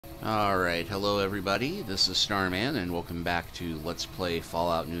Alright, hello everybody, this is Starman, and welcome back to Let's Play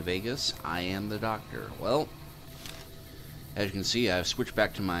Fallout New Vegas. I am the Doctor. Well, as you can see, I've switched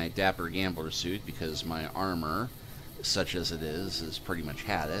back to my Dapper Gambler suit because my armor, such as it is, has pretty much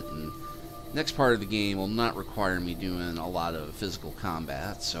had it, and the next part of the game will not require me doing a lot of physical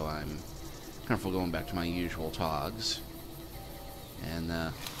combat, so I'm comfortable going back to my usual togs.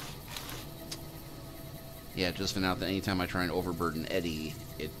 And, yeah, just found out that anytime I try and overburden Eddie,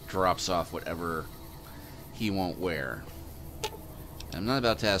 it drops off whatever he won't wear. I'm not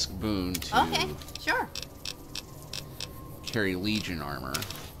about to ask Boone to Okay, sure. carry Legion armor.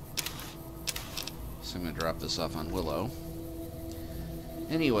 So I'm going to drop this off on Willow.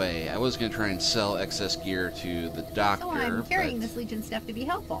 Anyway, I was going to try and sell excess gear to the Doctor. So I'm carrying this Legion stuff to be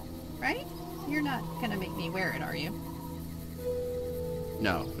helpful, right? You're not going to make me wear it, are you?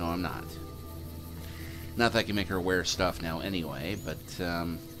 No, I'm not. Not that I can make her wear stuff now anyway, but,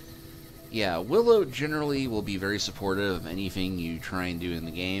 yeah, Willow generally will be very supportive of anything you try and do in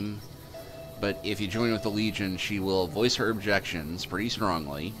the game, but if you join with the Legion, she will voice her objections pretty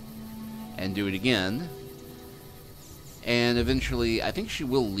strongly, and do it again, and eventually, I think she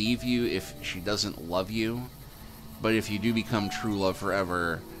will leave you if she doesn't love you, but if you do become true love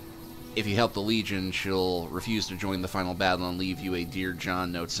forever, if you help the Legion, she'll refuse to join the final battle and leave you a Dear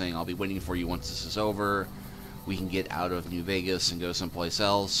John note saying, I'll be waiting for you once this is over. We can get out of New Vegas and go someplace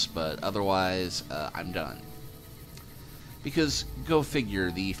else, but otherwise, I'm done. Because, go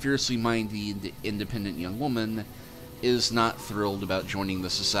figure, the fiercely minded, independent young woman is not thrilled about joining the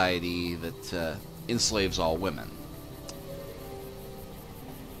society that enslaves all women.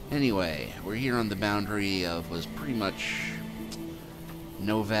 Anyway, we're here on the boundary of was pretty much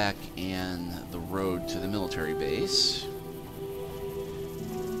Novak and the road to the military base.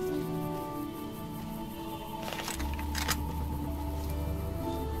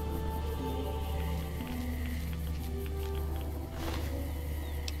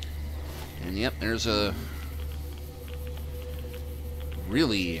 And yep, there's a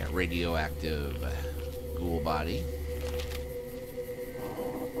really radioactive ghoul body.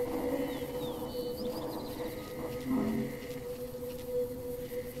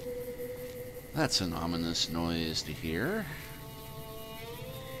 That's an ominous noise to hear.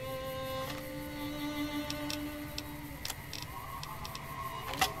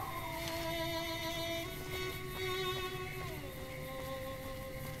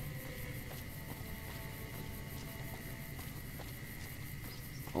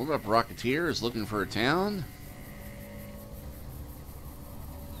 Hold up, Rocketeer is looking for a town.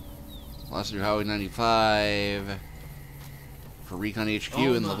 Last through Highway 95 for Recon HQ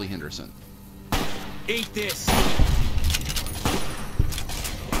and Lovely Henderson. Eat this!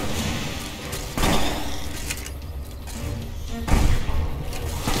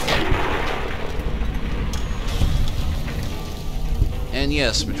 And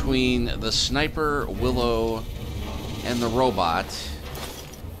yes, between the sniper, Willow, and the robot,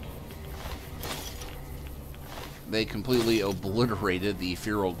 they completely obliterated the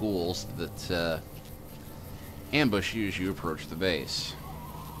feral ghouls that ambush you as you approach the base.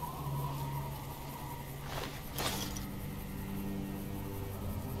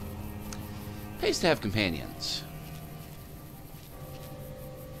 Pays to have companions.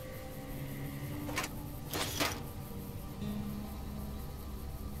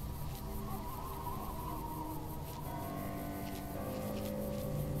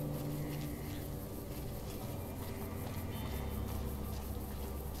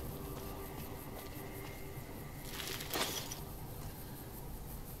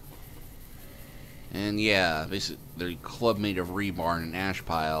 And yeah, basically, they're club made of rebar and an ash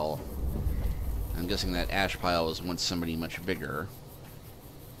pile. I'm guessing that ash pile was once somebody much bigger.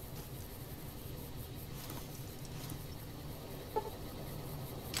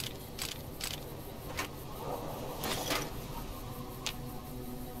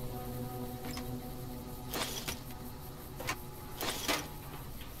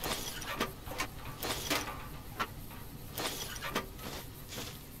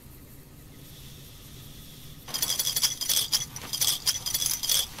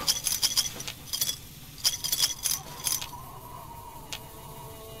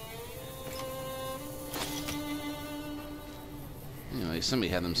 Anyway, somebody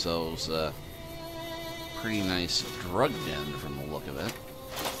had themselves a pretty nice drug den from the look of it.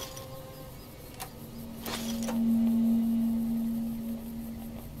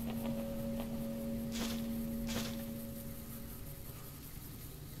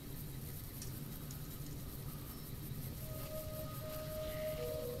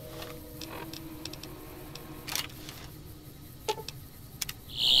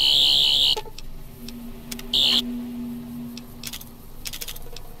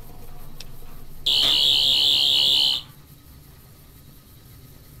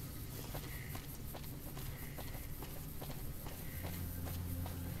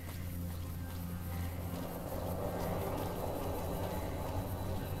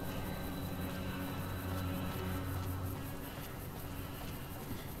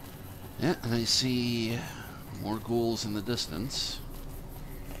 Yeah, and I see more ghouls in the distance.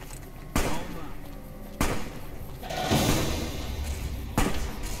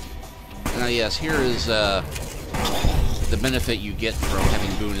 Now, yes, here is the benefit you get from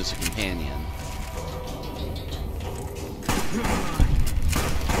having Boone as a companion.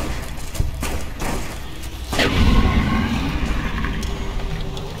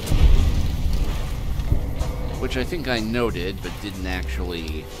 Which I think I noted, but didn't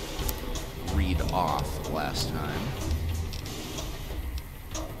actually read off last time.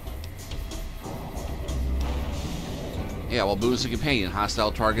 Yeah, while Boone's a companion,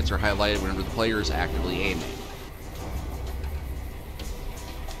 hostile targets are highlighted whenever the player is actively aiming.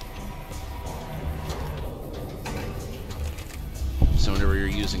 So whenever you're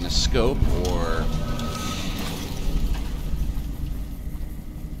using a scope or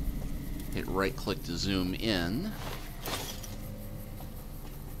hit right-click to zoom in,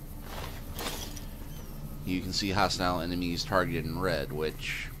 you can see hostile enemies targeted in red,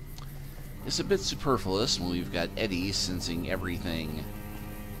 which is a bit superfluous when we've got Eddie sensing everything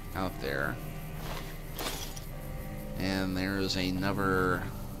out there. And there's another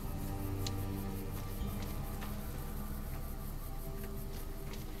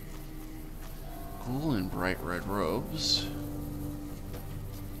ghoul in bright red robes.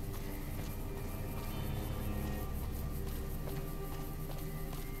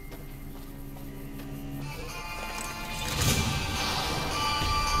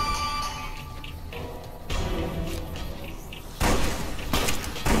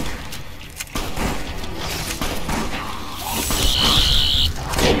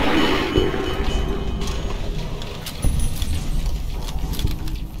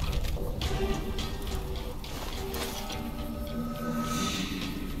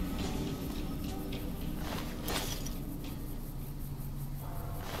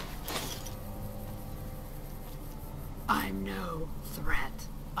 I'm no threat.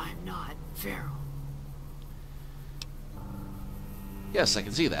 I'm not feral. Yes, I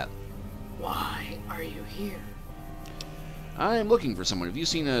can see that. Why are you here? I'm looking for someone. Have you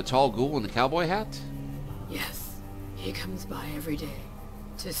seen a tall ghoul in a cowboy hat? Yes, he comes by every day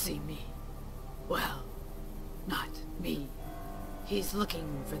to see me. Well, not me. He's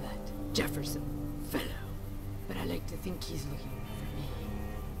looking for that Jefferson fellow. But I like to think he's looking for me.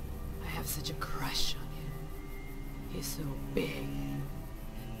 I have such a crush on him. He's so big, and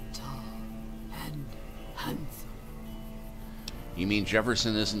tall, and handsome. You mean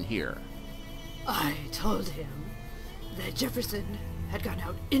Jefferson isn't here? I told him that Jefferson had gone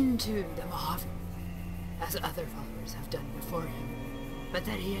out into the Mojave, as other followers have done before him, but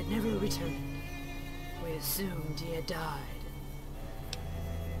that he had never returned. We assumed he had died.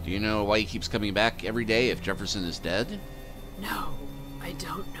 Do you know why he keeps coming back every day if Jefferson is dead? No, I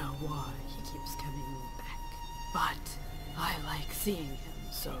don't know why he keeps coming back, but I like seeing him,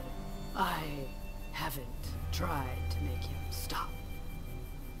 so I haven't tried to make him stop.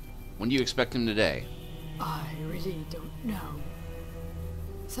 When do you expect him today? I really don't know.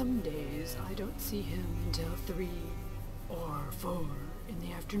 Some days I don't see him until 3 or 4 in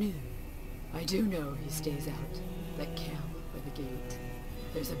the afternoon. I do know he stays out at camp by the gate.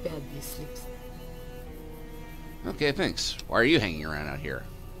 There's a bed he sleeps in. Okay, thanks. Why are you hanging around out here?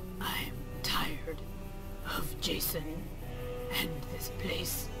 I'm tired of Jason and this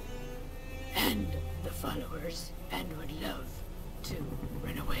place and the followers and would love to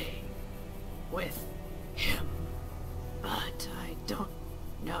run away with him. But I don't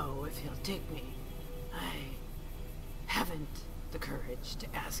know if he'll take me. I haven't the courage to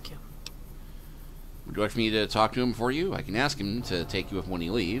ask him. Would you like me to talk to him for you? I can ask him to take you up when he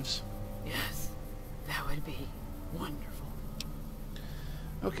leaves. Yes, that would be wonderful.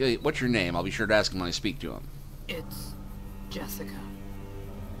 Okay, what's your name? I'll be sure to ask him when I speak to him. It's Jessica.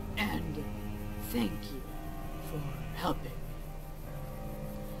 And thank you for helping.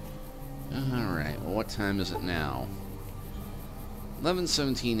 Alright, well, what time is it now?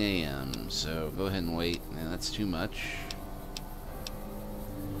 11:17 a.m., so go ahead and wait. Yeah, that's too much.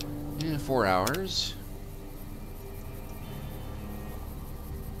 Yeah, 4 hours.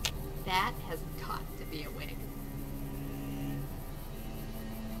 That has got to be a wig.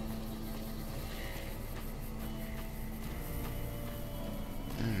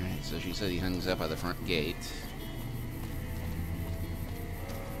 Alright, so she said he hangs up by the front gate.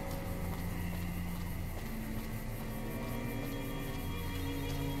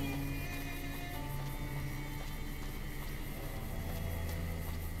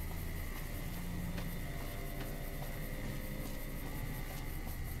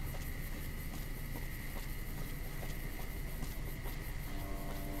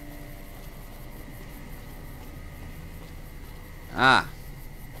 Ah.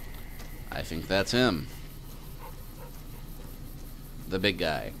 I think that's him. The big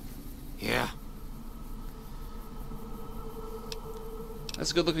guy. Yeah.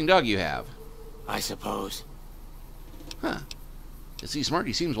 That's a good-looking dog you have. I suppose. Huh. Is he smart?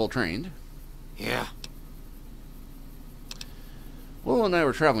 He seems well-trained. Yeah. Willow and I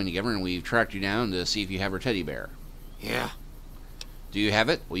were traveling together, and we've tracked you down to see if you have her teddy bear. Yeah. Do you have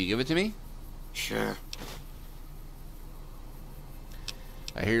it? Will you give it to me? Sure.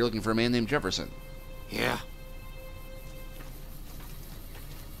 I hear you're looking for a man named Jefferson. Yeah.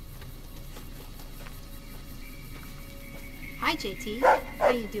 Hi, JT. How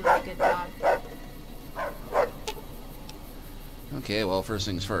you doing, good dog? Okay, well, first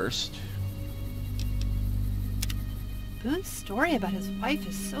things first. Boone's story about his wife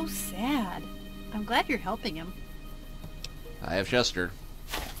is so sad. I'm glad you're helping him. I have Chester.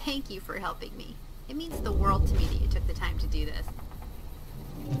 Thank you for helping me. It means the world to me that you took the time to do this.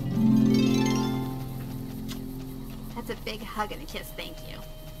 That's a big hug and a kiss, thank you.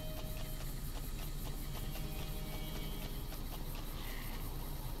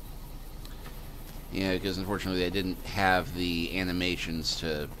 Yeah, because unfortunately they didn't have the animations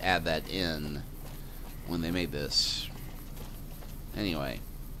to add that in when they made this. Anyway.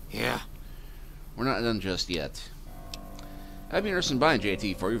 Yeah. We're not done just yet. I'd be interested in buying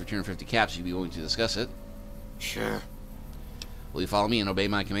JT for you for 250 caps if you'd be willing to discuss it. Sure. Will you follow me and obey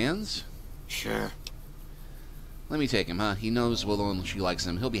my commands? Sure. Let me take him, huh? He knows Willow and she likes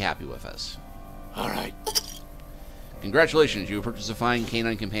him. He'll be happy with us. Alright. Congratulations, you have purchased a fine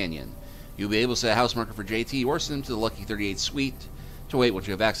canine companion. You'll be able to set a house marker for JT or send him to the Lucky 38 suite to wait once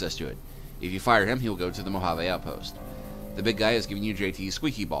you have access to it. If you fire him, he will go to the Mojave outpost. The big guy is giving you JT's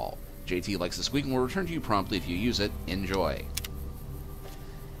squeaky ball. JT likes the squeak and will return to you promptly if you use it. Enjoy.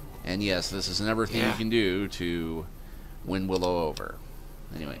 And yes, this is another thing you can do to win Willow over.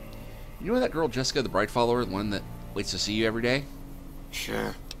 Anyway, you know that girl Jessica, the bright follower, the one that waits to see you every day?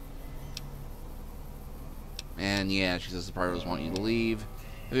 Sure. And yeah, she says the party want you to leave.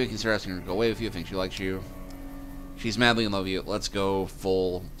 If you consider asking her to go away with you, thinks she likes you. She's madly in love with you. Let's go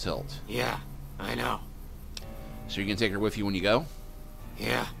full tilt. Yeah, I know. So you can take her with you when you go?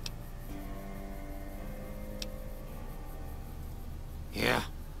 Yeah. Yeah.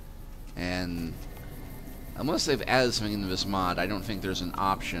 And unless they've added something into this mod, I don't think there's an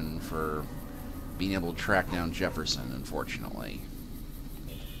option for being able to track down Jefferson, unfortunately.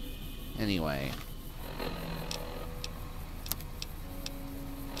 Anyway.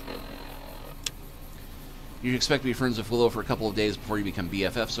 You expect to be friends with Willow for a couple of days before you become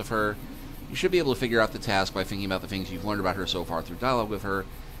BFFs with her. You should be able to figure out the task by thinking about the things you've learned about her so far through dialogue with her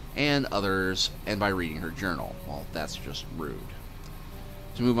and others, and by reading her journal. Well, that's just rude.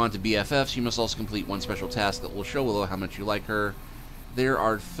 To move on to BFFs, you must also complete one special task that will show Willow how much you like her. There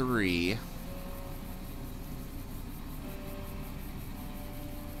are 3.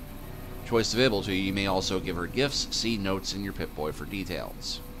 Choice available to you. You may also give her gifts. See notes in your Pip-Boy for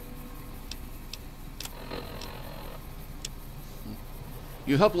details.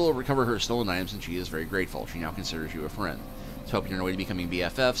 You helped Willow recover her stolen items, and she is very grateful. She now considers you a friend. To help you on your way to becoming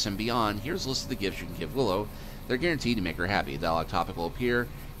BFFs and beyond, here's a list of the gifts you can give Willow. They're guaranteed to make her happy. A dialogue topic will appear,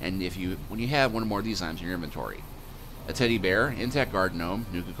 and when you have one or more of these items in your inventory. A teddy bear, intact garden gnome,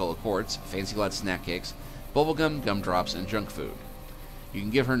 Nuka-Cola quartz, fancy glad snack cakes, bubblegum, gumdrops, and junk food. You can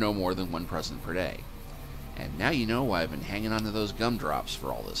give her no more than one present per day. And now you know why I've been hanging on to those gumdrops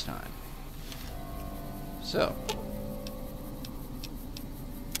for all this time. So.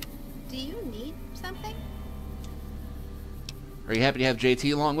 Do you need something? Are you happy to have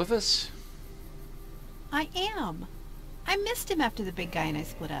JT along with us? I am. I missed him after the big guy and I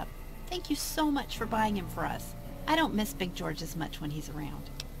split up. Thank you so much for buying him for us. I don't miss Big George as much when he's around.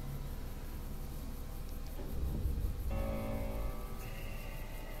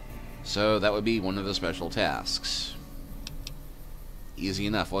 So that would be one of the special tasks. Easy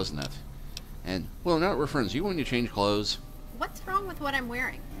enough, wasn't it? And, well, now that we're friends, you want to change clothes? What's wrong with what I'm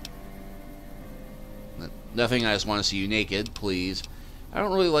wearing? Nothing, I just want to see you naked, please. I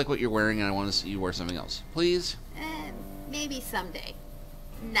don't really like what you're wearing, and I want to see you wear something else. Please? Maybe someday.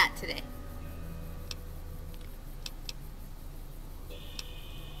 Not today.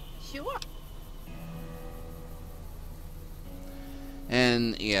 Sure.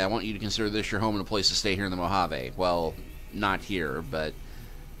 And, yeah, I want you to consider this your home and a place to stay here in the Mojave. Well, not here, but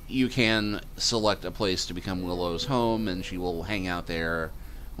you can select a place to become Willow's home, and she will hang out there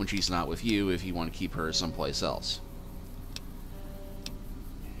when she's not with you if you want to keep her someplace else.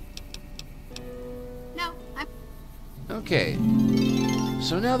 No, I'm... Okay.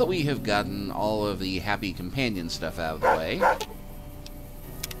 So now that we have gotten all of the happy companion stuff out of the way,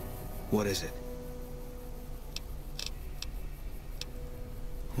 What is it?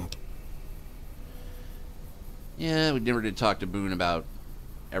 Yeah, we never did talk to Boone about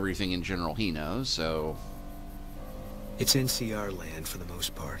everything in general he knows, so... It's NCR land for the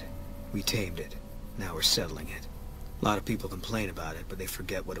most part. We tamed it. Now we're settling it. A lot of people complain about it, but they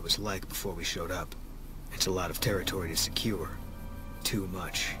forget what it was like before we showed up. It's a lot of territory to secure. Too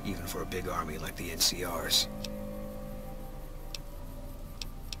much, even for a big army like the NCR's.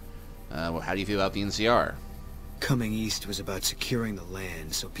 Well, how do you feel about the NCR? Coming east was about securing the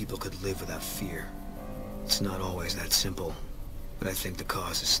land so people could live without fear. It's not always that simple, but I think the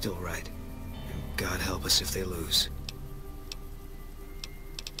cause is still right. And God help us if they lose.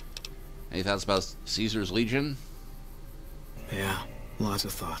 Any thoughts about Caesar's Legion? Yeah, lots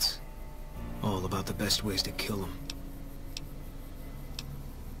of thoughts. All about the best ways to kill them.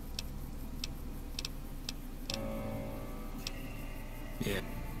 Yeah.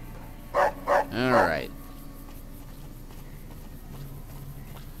 Alright.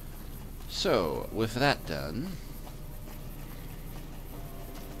 So, with that done,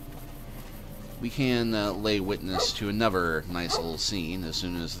 we can lay witness to another nice little scene as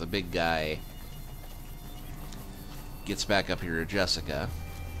soon as the big guy gets back up here to Jessica.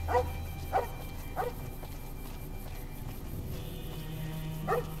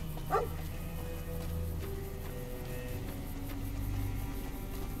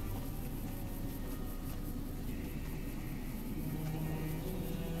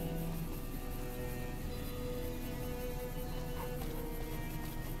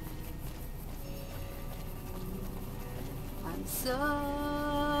 I'm so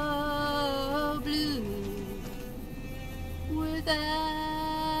blue without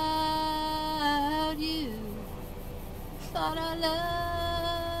you. Thought our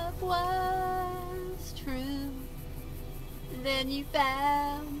love was true. Then you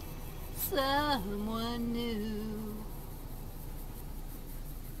found someone new.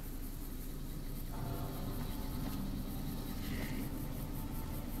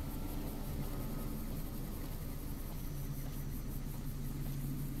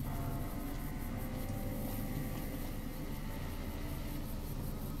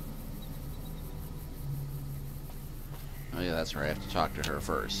 Oh yeah, that's right, I have to talk to her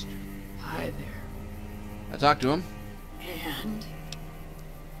first. Hi there. I talked to him. And?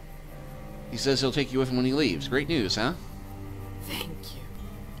 He says he'll take you with him when he leaves. Great news, huh? Thank you.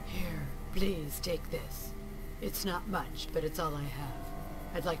 Here, please take this. It's not much, but it's all I have.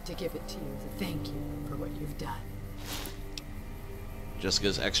 I'd like to give it to you as a thank you for what you've done.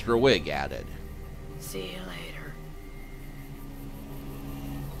 Jessica's extra wig added. See you later.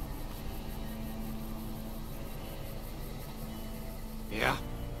 Yeah?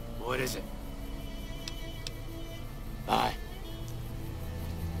 What is it? Bye.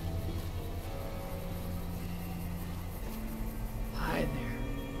 Hi there.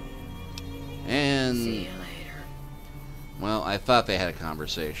 And... See you later. well, I thought they had a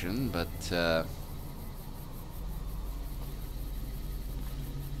conversation, but, I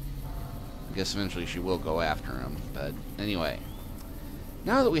guess eventually she will go after him. But, anyway.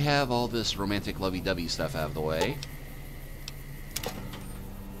 Now that we have all this romantic lovey-dovey stuff out of the way...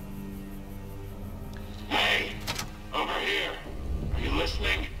 Hey, over here. Are you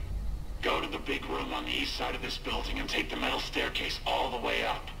listening? Go to the big room on the east side of this building and take the metal staircase all the way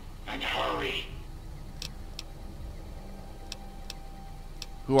up. And hurry.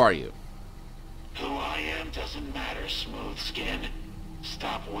 Who are you? Who I am doesn't matter, smooth skin.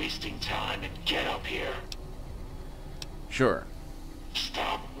 Stop wasting time and get up here. Sure.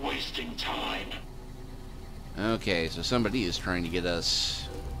 Stop wasting time. Okay, so somebody is trying to get us...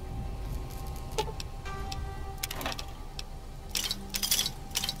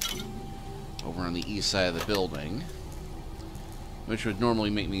 over on the east side of the building. Which would normally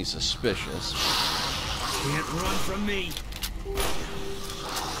make me suspicious. Can't run from me.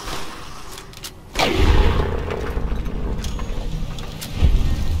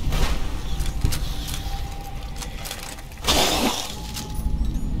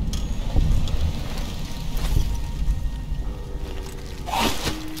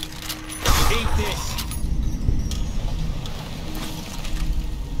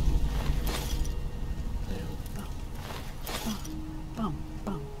 Bum,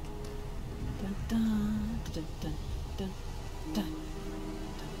 bum. Dun, dun, dun, dun, dun, dun.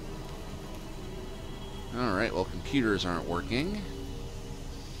 Alright, well, computers aren't working.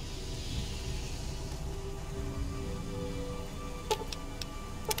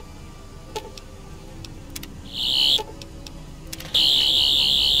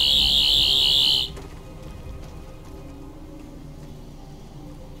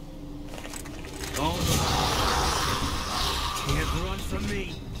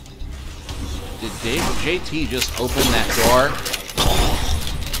 Did JT just open that door?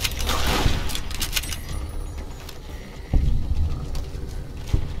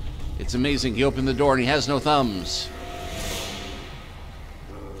 It's amazing. He opened the door and he has no thumbs.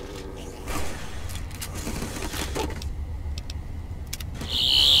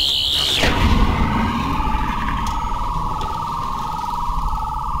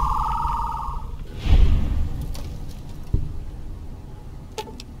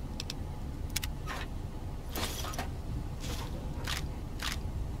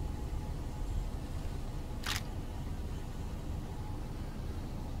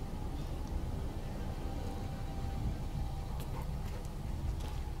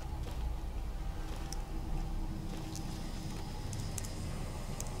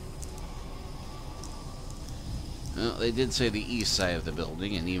 Well, they did say the east side of the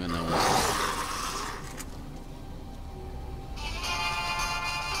building, and even though...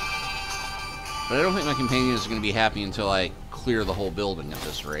 But I don't think my companion is going to be happy until I clear the whole building at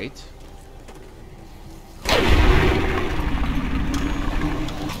this rate.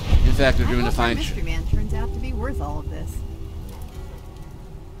 In fact, they're doing a fine... Mystery Man turns out to be worth all of this.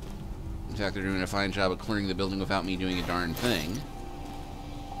 In fact, they're doing a fine job of clearing the building without me doing a darn thing.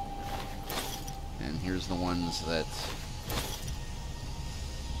 And here's the ones that...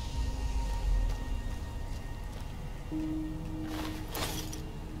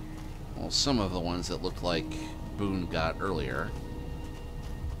 Well, some of the ones that looked like Boone got earlier.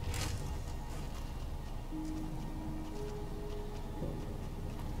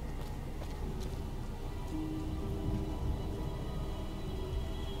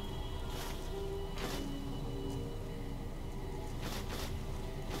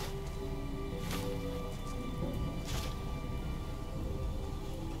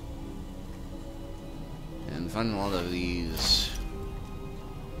 Find a lot of these.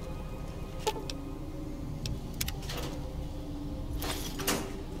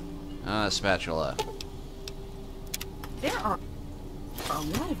 Spatula. There are a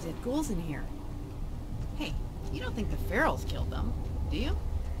lot of dead ghouls in here. Hey, you don't think the ferals killed them, do you?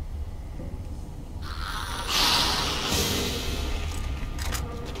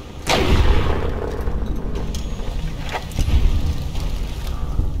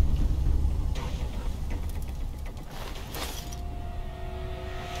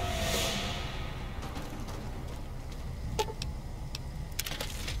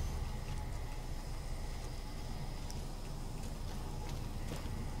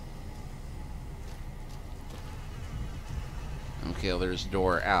 Okay, well, there's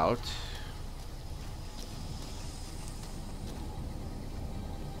door out.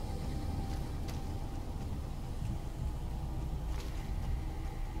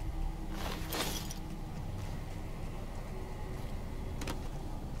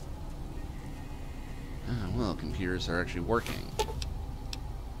 Well, computers are actually working.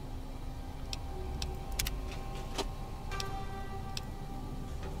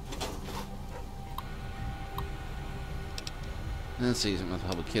 Let's see, something with the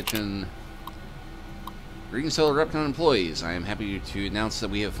public kitchen. Greetings, fellow REPCONN employees. I am happy to announce that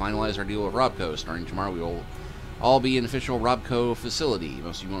we have finalized our deal with RobCo. Starting tomorrow, we will all be an official RobCo facility.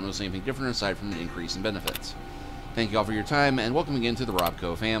 Most of you won't notice anything different aside from an increase in benefits. Thank you all for your time, and welcome again to the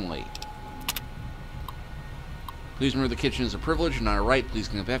RobCo family. Please remember the kitchen is a privilege and not a right. Please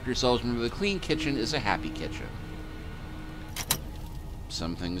clean up after yourselves. Remember, the clean kitchen is a happy kitchen.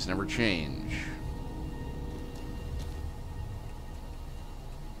 Some things never change.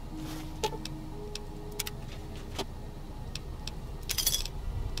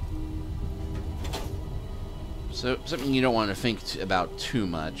 So, something you don't want to think about too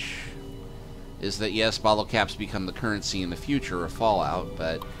much is that, yes, bottle caps become the currency in the future of Fallout,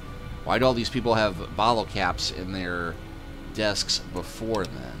 but why do all these people have bottle caps in their desks before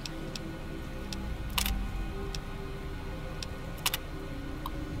then?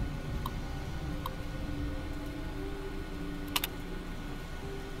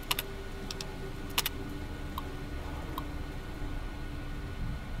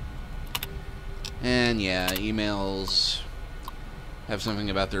 And yeah, emails have something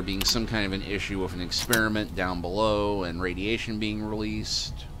about there being some kind of an issue with an experiment down below and radiation being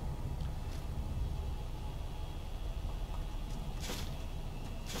released.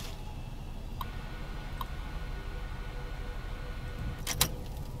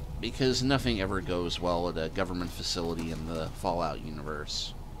 Because nothing ever goes well at a government facility in the Fallout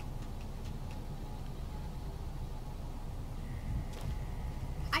universe.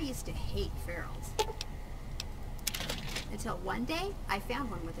 I used to hate ferals. Until one day, I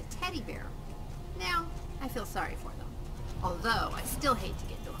found one with a teddy bear. Now, I feel sorry for them. Although, I still hate to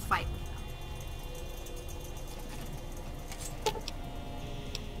get into a fight with them.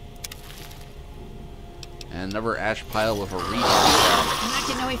 And another ash pile with a rebar. You're not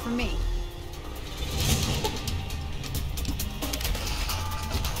getting away from me.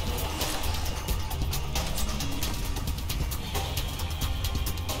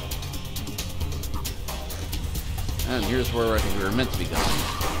 And here's where I think we were meant to be going.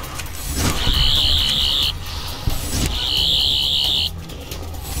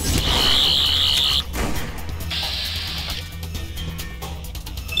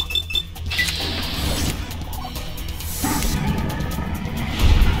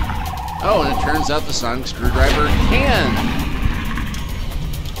 Oh, and it turns out the sonic screwdriver can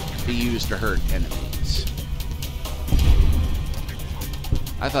be used to hurt enemies.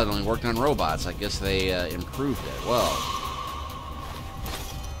 I thought it only worked on robots. I guess they improved it. Well.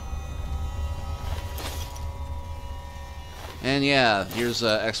 And yeah, here's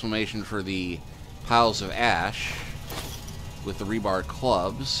an explanation for the piles of ash with the rebar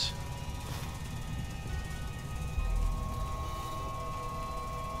clubs.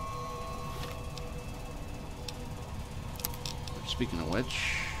 Speaking of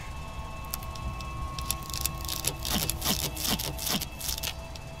which...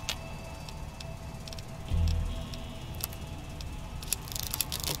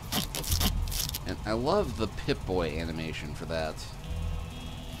 And I love the Pip-Boy animation for that.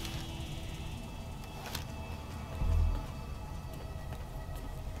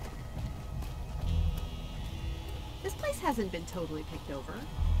 This place hasn't been totally picked over.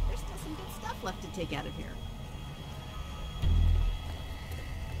 There's still some good stuff left to take out of here.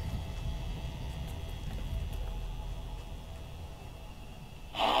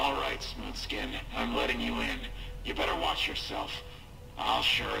 All right, Smoothskin. I'm letting you in. You better watch yourself. I'll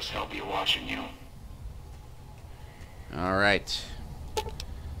sure as hell be watching you. Alright.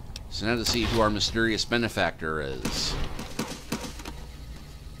 So now to see who our mysterious benefactor is.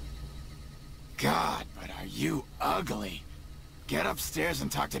 God, but are you ugly. Get upstairs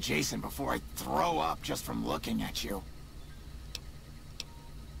and talk to Jason before I throw up just from looking at you.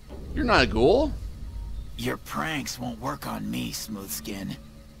 You're not a ghoul? Your pranks won't work on me, Smoothskin.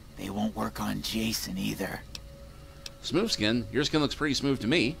 They won't work on Jason either. Smoothskin? Your skin looks pretty smooth to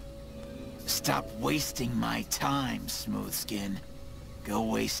me. Stop wasting my time, Smoothskin. Go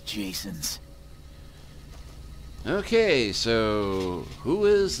waste Jason's. Okay, so who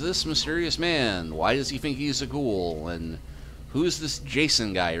is this mysterious man? Why does he think he's a ghoul? And who's this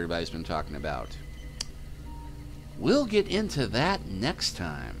Jason guy everybody's been talking about? We'll get into that next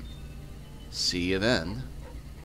time. See you then.